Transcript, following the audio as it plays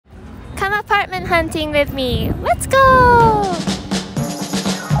Come apartment hunting with me. Let's go!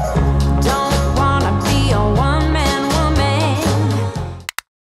 Don't wanna be a one-man woman.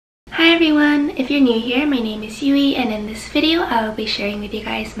 Hi everyone, if you're new here, my name is Yui, and in this video I will be sharing with you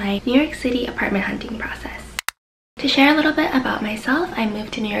guys my New York City apartment hunting process. To share a little bit about myself, I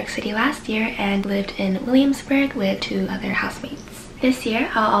moved to New York City last year and lived in Williamsburg with 2 other housemates. This year,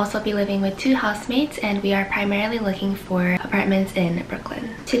 I'll also be living with 2 housemates, and we are primarily looking for apartments in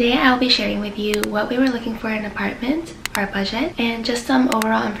Brooklyn. Today, I'll be sharing with you what we were looking for in an apartment, our budget, and just some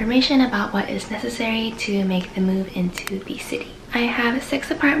overall information about what is necessary to make the move into the city. I have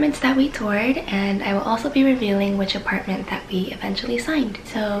 6 apartments that we toured, and I will also be revealing which apartment that we eventually signed.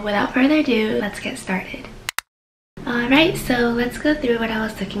 So without further ado, let's get started. Alright, so let's go through what I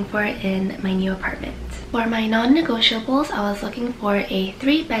was looking for in my new apartment. For my non-negotiables, I was looking for a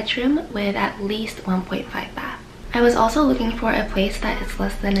 3-bedroom with at least 1.5 bath. I was also looking for a place that is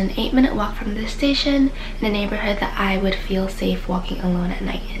less than an 8-minute walk from the station in a neighborhood that I would feel safe walking alone at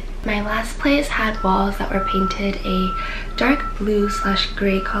night in. My last place had walls that were painted a dark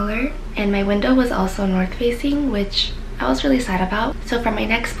blue/gray color, and my window was also north facing, which I was really sad about. So for my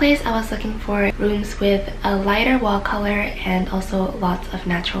next place, I was looking for rooms with a lighter wall color and also lots of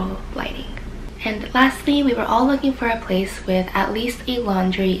natural lighting. And lastly, we were all looking for a place with at least a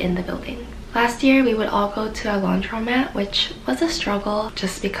laundry in the building. Last year, we would all go to a laundromat, which was a struggle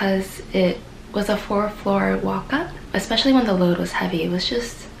just because it was a 4-floor walk up, especially when the load was heavy. It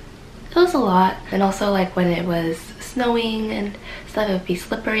was a lot. And also like when it was snowing and stuff, it would be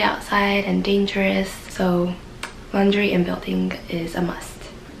slippery outside and dangerous. So laundry in building is a must.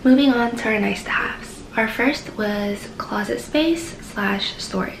 Moving on to our nice to haves. Our first was closet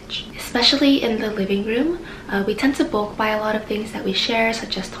space/storage. Especially in the living room, we tend to bulk buy a lot of things that we share,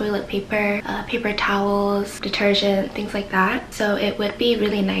 such as toilet paper, paper towels, detergent, things like that. So it would be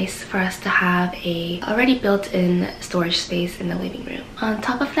really nice for us to have a already built-in storage space in the living room. On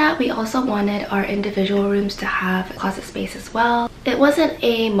top of that, we also wanted our individual rooms to have closet space as well. It wasn't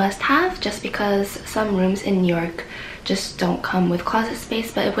a must-have just because some rooms in New York just don't come with closet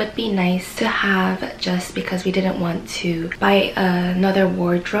space, but it would be nice to have just because we didn't want to buy another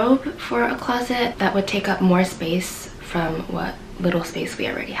wardrobe for a closet that would take up more space from what little space we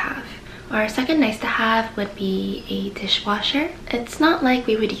already have. Our second nice to have would be a dishwasher. It's not like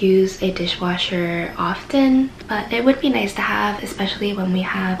we would use a dishwasher often, but it would be nice to have, especially when we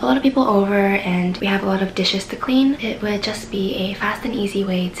have a lot of people over and we have a lot of dishes to clean. It would just be a fast and easy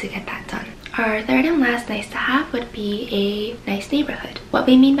way to get that done. Our third and last nice to have would be a nice neighborhood. What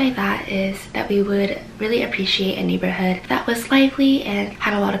we mean by that is that we would really appreciate a neighborhood that was lively and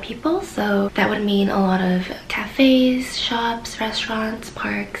had a lot of people. So that would mean a lot of cafes, shops, restaurants,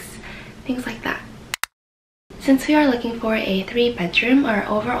 parks, things like that. Since we are looking for a 3-bedroom, our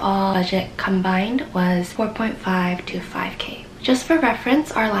overall budget combined was 4.5 to 5K. Just for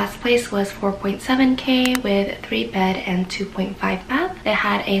reference, our last place was 4.7K with 3-bed and 2.5 bath. It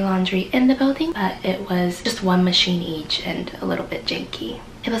had a laundry in the building, but it was just 1 machine each and a little bit janky.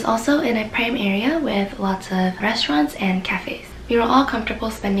 It was also in a prime area with lots of restaurants and cafes. We were all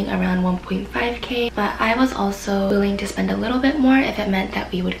comfortable spending around 1.5K, but I was also willing to spend a little bit more if it meant that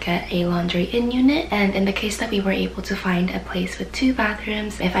we would get a laundry in unit, and in the case that we were able to find a place with 2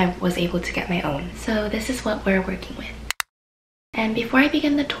 bathrooms, if I was able to get my own. So this is what we're working with. And before I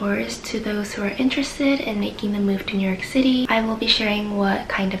begin the tours, to those who are interested in making the move to New York City, I will be sharing what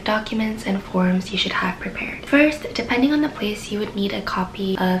kind of documents and forms you should have prepared. First, depending on the place, you would need a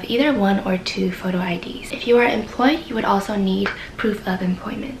copy of either 1 or 2 photo IDs. If you are employed, you would also need proof of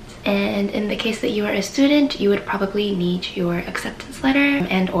employment. And in the case that you are a student, you would probably need your acceptance letter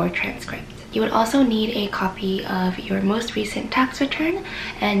and/or transcript. You would also need a copy of your most recent tax return,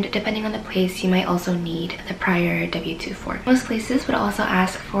 and depending on the place, you might also need the prior W-2 form. Most places would also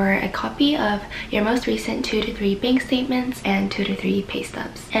ask for a copy of your most recent 2 to 3 bank statements and 2 to 3 pay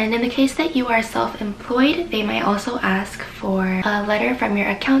stubs. And in the case that you are self-employed, they might also ask for a letter from your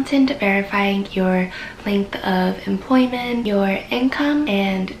accountant verifying your length of employment, your income,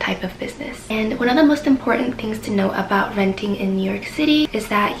 and type of business. And one of the most important things to know about renting in New York City is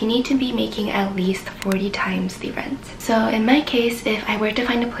that you need to be making at least 40 times the rent. So in my case, if I were to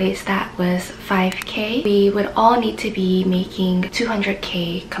find a place that was 5K, we would all need to be making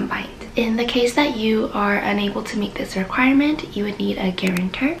 200K combined. In the case that you are unable to meet this requirement, you would need a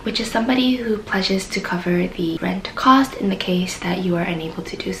guarantor, which is somebody who pledges to cover the rent cost in the case that you are unable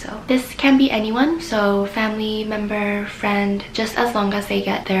to do so. This can be anyone, so family member, friend, just as long as they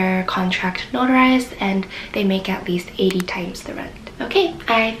get their contract notarized and they make at least 80 times the rent. Okay,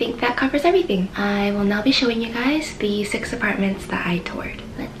 I think that covers everything. I will now be showing you guys the 6 apartments that I toured.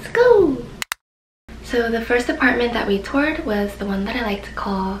 Let's go! So the first apartment that we toured was the one that I like to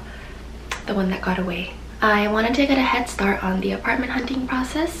call the one that got away. I wanted to get a head start on the apartment hunting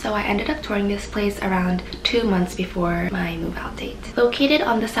process, so I ended up touring this place around 2 months before my move-out date. Located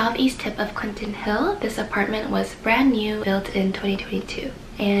on the southeast tip of Clinton Hill, this apartment was brand new, built in 2022,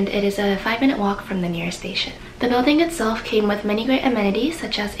 and it is a 5-minute walk from the nearest station. The building itself came with many great amenities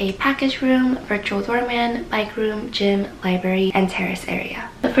such as a package room, virtual doorman, bike room, gym, library, and terrace area.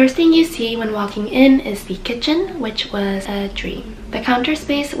 The first thing you see when walking in is the kitchen, which was a dream. The counter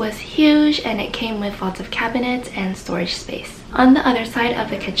space was huge and it came with lots of cabinets and storage space. On the other side of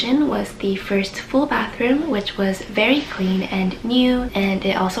the kitchen was the first full bathroom, which was very clean and new, and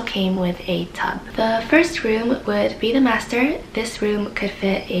it also came with a tub. The first room would be the master. This room could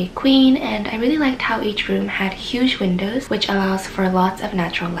fit a queen, and I really liked how each room had huge windows, which allows for lots of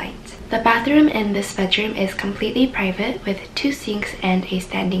natural light. The bathroom in this bedroom is completely private with 2 sinks and a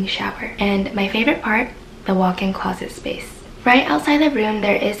standing shower. And my favorite part, the walk-in closet space. Right outside the room,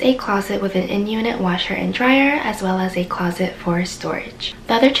 there is a closet with an in-unit washer and dryer, as well as a closet for storage.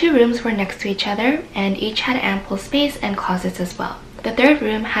 The other 2 rooms were next to each other, and each had ample space and closets as well. The third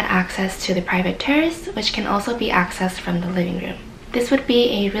room had access to the private terrace, which can also be accessed from the living room. This would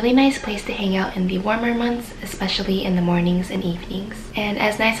be a really nice place to hang out in the warmer months, especially in the mornings and evenings. And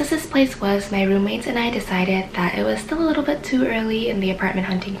as nice as this place was, my roommates and I decided that it was still a little bit too early in the apartment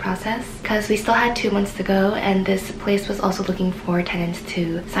hunting process because we still had 2 months to go, and this place was also looking for tenants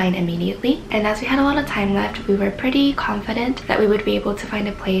to sign immediately. And as we had a lot of time left, we were pretty confident that we would be able to find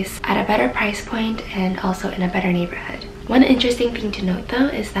a place at a better price point and also in a better neighborhood. One interesting thing to note though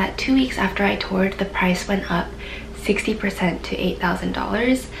is that 2 weeks after I toured, the price went up 60% to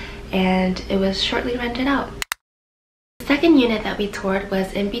 $8,000, and it was shortly rented out. The second unit that we toured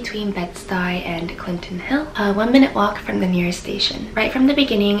was in between Bed-Stuy and Clinton Hill, a 1-minute walk from the nearest station. Right from the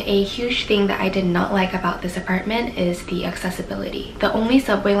beginning, a huge thing that I did not like about this apartment is the accessibility. The only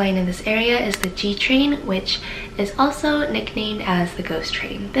subway line in this area is the G train, which is also nicknamed as the ghost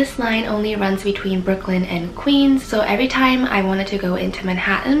train. This line only runs between Brooklyn and Queens, so every time I wanted to go into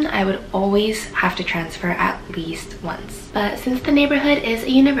Manhattan, I would always have to transfer at least once. But since the neighborhood is a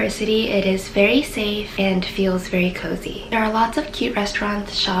university, it is very safe and feels very cozy. There are lots of cute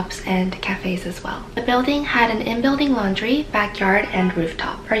restaurants, shops, and cafes as well. The building had an in-building laundry, backyard, and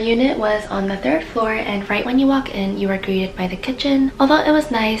rooftop. Our unit was on the 3rd floor, and right when you walk in, you are greeted by the kitchen. Although it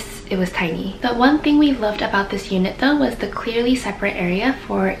was nice, it was tiny. The one thing we loved about this unit though was the clearly separate area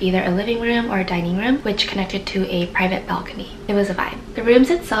for either a living room or a dining room, which connected to a private balcony. It was a vibe. The rooms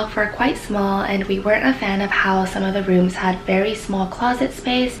itself were quite small, and we weren't a fan of how some of the rooms had very small closet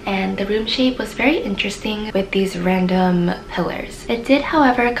space, and the room shape was very interesting with these random pillars. It did,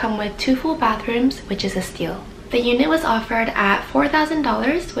 however, come with 2 full bathrooms, which is a steal. The unit was offered at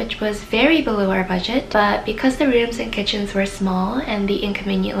 $4,000, which was very below our budget, but because the rooms and kitchens were small and the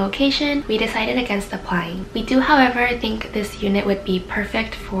inconvenient location, we decided against applying. We do, however, think this unit would be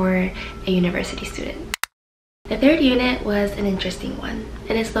perfect for a university student. The third unit was an interesting one.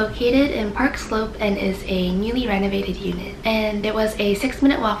 It is located in Park Slope and is a newly renovated unit. And it was a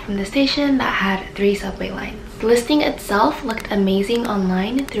 6-minute walk from the station that had 3 subway lines. The listing itself looked amazing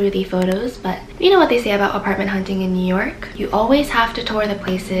online through the photos, but you know what they say about apartment hunting in New York? You always have to tour the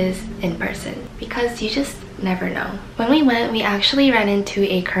places in person because you just never know. When we went, we actually ran into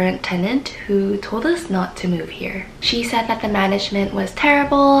a current tenant who told us not to move here. She said that the management was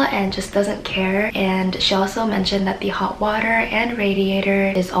terrible and just doesn't care, and she also mentioned that the hot water and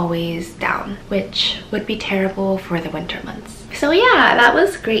radiator is always down, which would be terrible for the winter months. So yeah, that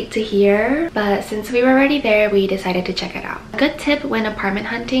was great to hear, but since we were already there, we decided to check it out. A good tip when apartment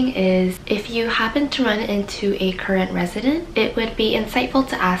hunting is if you happen to run into a current resident, it would be insightful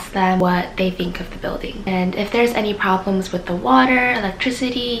to ask them what they think of the building, and if there's any problems with the water,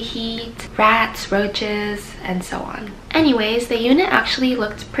 electricity, heat, rats, roaches, and so on. Anyways, the unit actually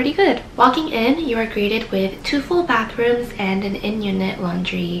looked pretty good. Walking in, you are greeted with 2 full bathrooms and an in-unit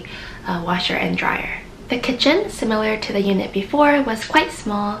laundry, washer and dryer. The kitchen, similar to the unit before, was quite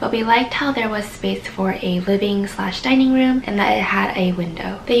small, but we liked how there was space for a living/dining room and that it had a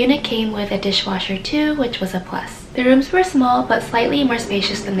window. The unit came with a dishwasher too, which was a plus. The rooms were small but slightly more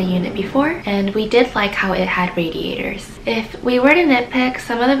spacious than the unit before, and we did like how it had radiators. If we were to nitpick,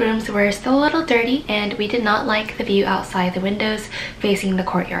 some of the rooms were still a little dirty, and we did not like the view outside the windows facing the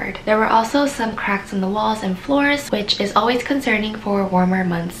courtyard. There were also some cracks in the walls and floors, which is always concerning for warmer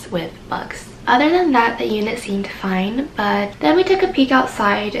months with bugs. Other than that, the unit seemed fine, but then we took a peek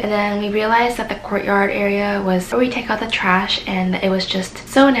outside and then we realized that the courtyard area was where we take out the trash, and it was just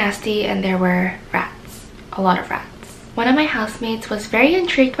so nasty and there were rats. A lot of rats. One of my housemates was very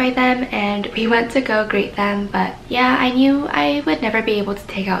intrigued by them and we went to go greet them, but yeah, I knew I would never be able to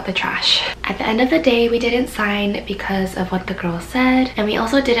take out the trash. At the end of the day, we didn't sign because of what the girl said, and we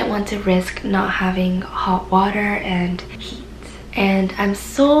also didn't want to risk not having hot water and heat. And I'm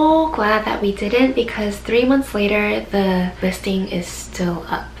so glad that we didn't, because 3 months later, the listing is still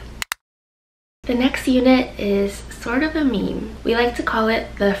up. The next unit is sort of a meme. We like to call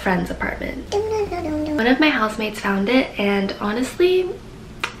it the friend's apartment. One of my housemates found it, and honestly,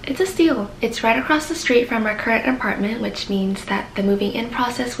 it's a steal. It's right across the street from our current apartment, which means that the moving in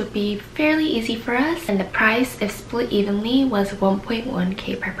process would be fairly easy for us, and the price, if split evenly, was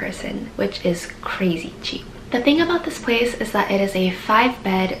 1.1k per person, which is crazy cheap. The thing about this place is that it is a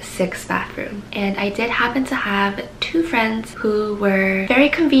 5-bed, 6-bathroom, and I did happen to have 2 friends who were very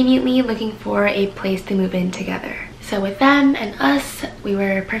conveniently looking for a place to move in together. So with them and us, we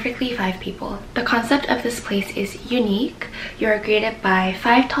were perfectly 5 people. The concept of this place is unique. You are greeted by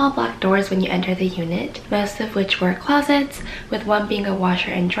 5 tall black doors when you enter the unit, most of which were closets, with one being a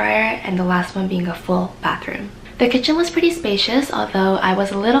washer and dryer and the last one being a full bathroom. The kitchen was pretty spacious, although I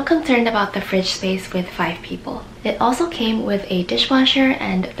was a little concerned about the fridge space with 5 people. It also came with a dishwasher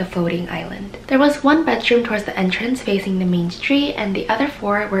and the floating island. There was one bedroom towards the entrance facing the main street, and the other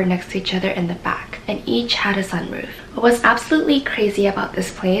 4 were next to each other in the back, and each had a sunroof. What was absolutely crazy about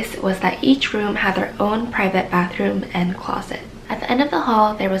this place was that each room had their own private bathroom and closet. At the end of the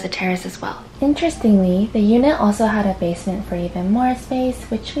hall, there was a terrace as well. Interestingly, the unit also had a basement for even more space,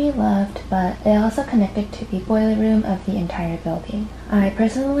 which we loved, but it also connected to the boiler room of the entire building. I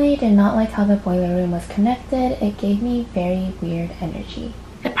personally did not like how the boiler room was connected. It gave me very weird energy.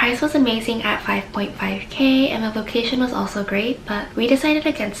 The price was amazing at 5.5k, and the location was also great, but we decided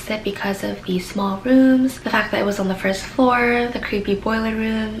against it because of the small rooms, the fact that it was on the first floor, the creepy boiler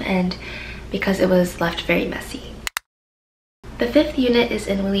room, and because it was left very messy. The 5th unit is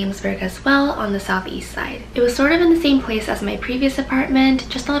in Williamsburg as well, on the southeast side. It was sort of in the same place as my previous apartment,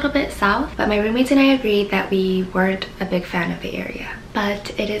 just a little bit south, but my roommates and I agreed that we weren't a big fan of the area. But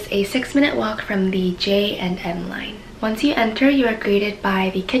it is a 6-minute walk from the J and M line. Once you enter, you are greeted by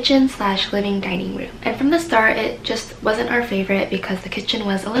the kitchen/living dining room. And from the start, it just wasn't our favorite because the kitchen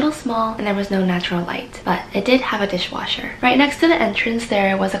was a little small and there was no natural light, but it did have a dishwasher. Right next to the entrance,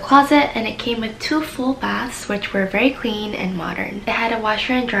 there was a closet, and it came with 2 full baths, which were very clean and modern. It had a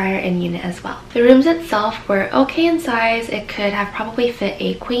washer and dryer in unit as well. The rooms itself were okay in size. It could have probably fit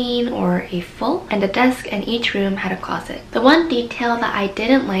a queen or a full, and a desk in each room had a closet. The one detail that I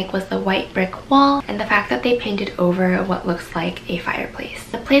didn't like was the white brick wall and the fact that they painted over what looks like a fireplace.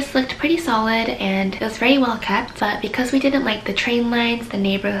 The place looked pretty solid and it was very well kept, but because we didn't like the train lines, the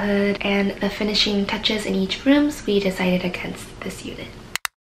neighborhood, and the finishing touches in each room, we decided against this unit.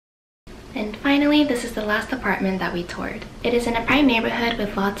 And finally, this is the last apartment that we toured. It is in a prime neighborhood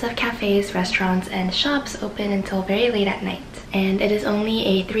with lots of cafes, restaurants, and shops open until very late at night. And it is only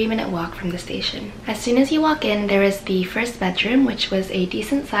a 3-minute walk from the station. As soon as you walk in, there is the first bedroom, which was a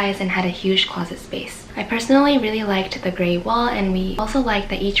decent size and had a huge closet space. I personally really liked the gray wall, and we also liked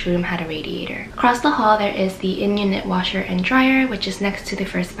that each room had a radiator. Across the hall, there is the in-unit washer and dryer, which is next to the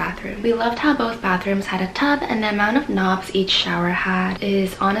first bathroom. We loved how both bathrooms had a tub, and the amount of knobs each shower had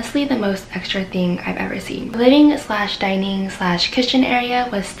is honestly the most extra thing I've ever seen. The living/dining/kitchen area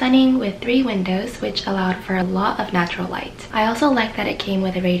was stunning with 3 windows, which allowed for a lot of natural light. I also liked that it came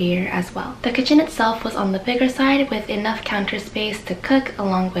with a radiator as well. The kitchen itself was on the bigger side with enough counter space to cook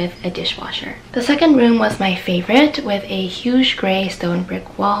along with a dishwasher. The second room was my favorite, with a huge gray stone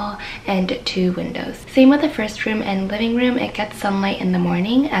brick wall and 2 windows. Same with the first room and living room. It gets sunlight in the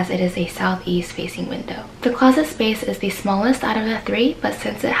morning as it is a southeast facing window. The closet space is the smallest out of the 3, but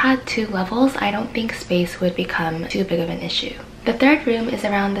since it had 2 levels, I don't think space would become too big of an issue. The third room is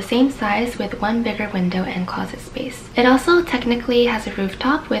around the same size with 1 bigger window and closet space. It also technically has a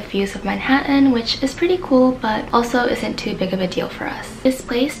rooftop with views of Manhattan, which is pretty cool, but also isn't too big of a deal for us. This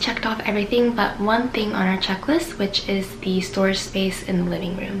place checked off everything but one thing on our checklist, which is the storage space in the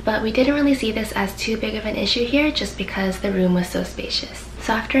living room. But we didn't really see this as too big of an issue here just because the room was so spacious.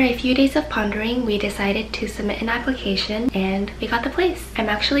 So after a few days of pondering, we decided to submit an application and we got the place. I'm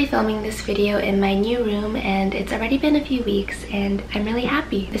actually filming this video in my new room and it's already been a few weeks and I'm really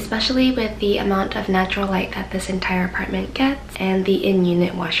happy, especially with the amount of natural light that this entire apartment gets and the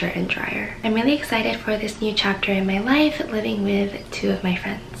in-unit washer and dryer. I'm really excited for this new chapter in my life, living with 2 of my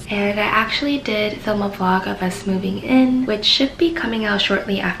friends. And I actually did film a vlog of us moving in, which should be coming out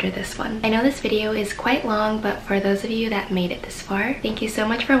shortly after this one. I know this video is quite long, but for those of you that made it this far, thank you so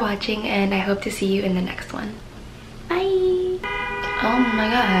much for watching and I hope to see you in the next one. Bye! Oh my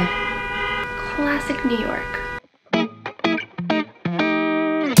god. Classic New York.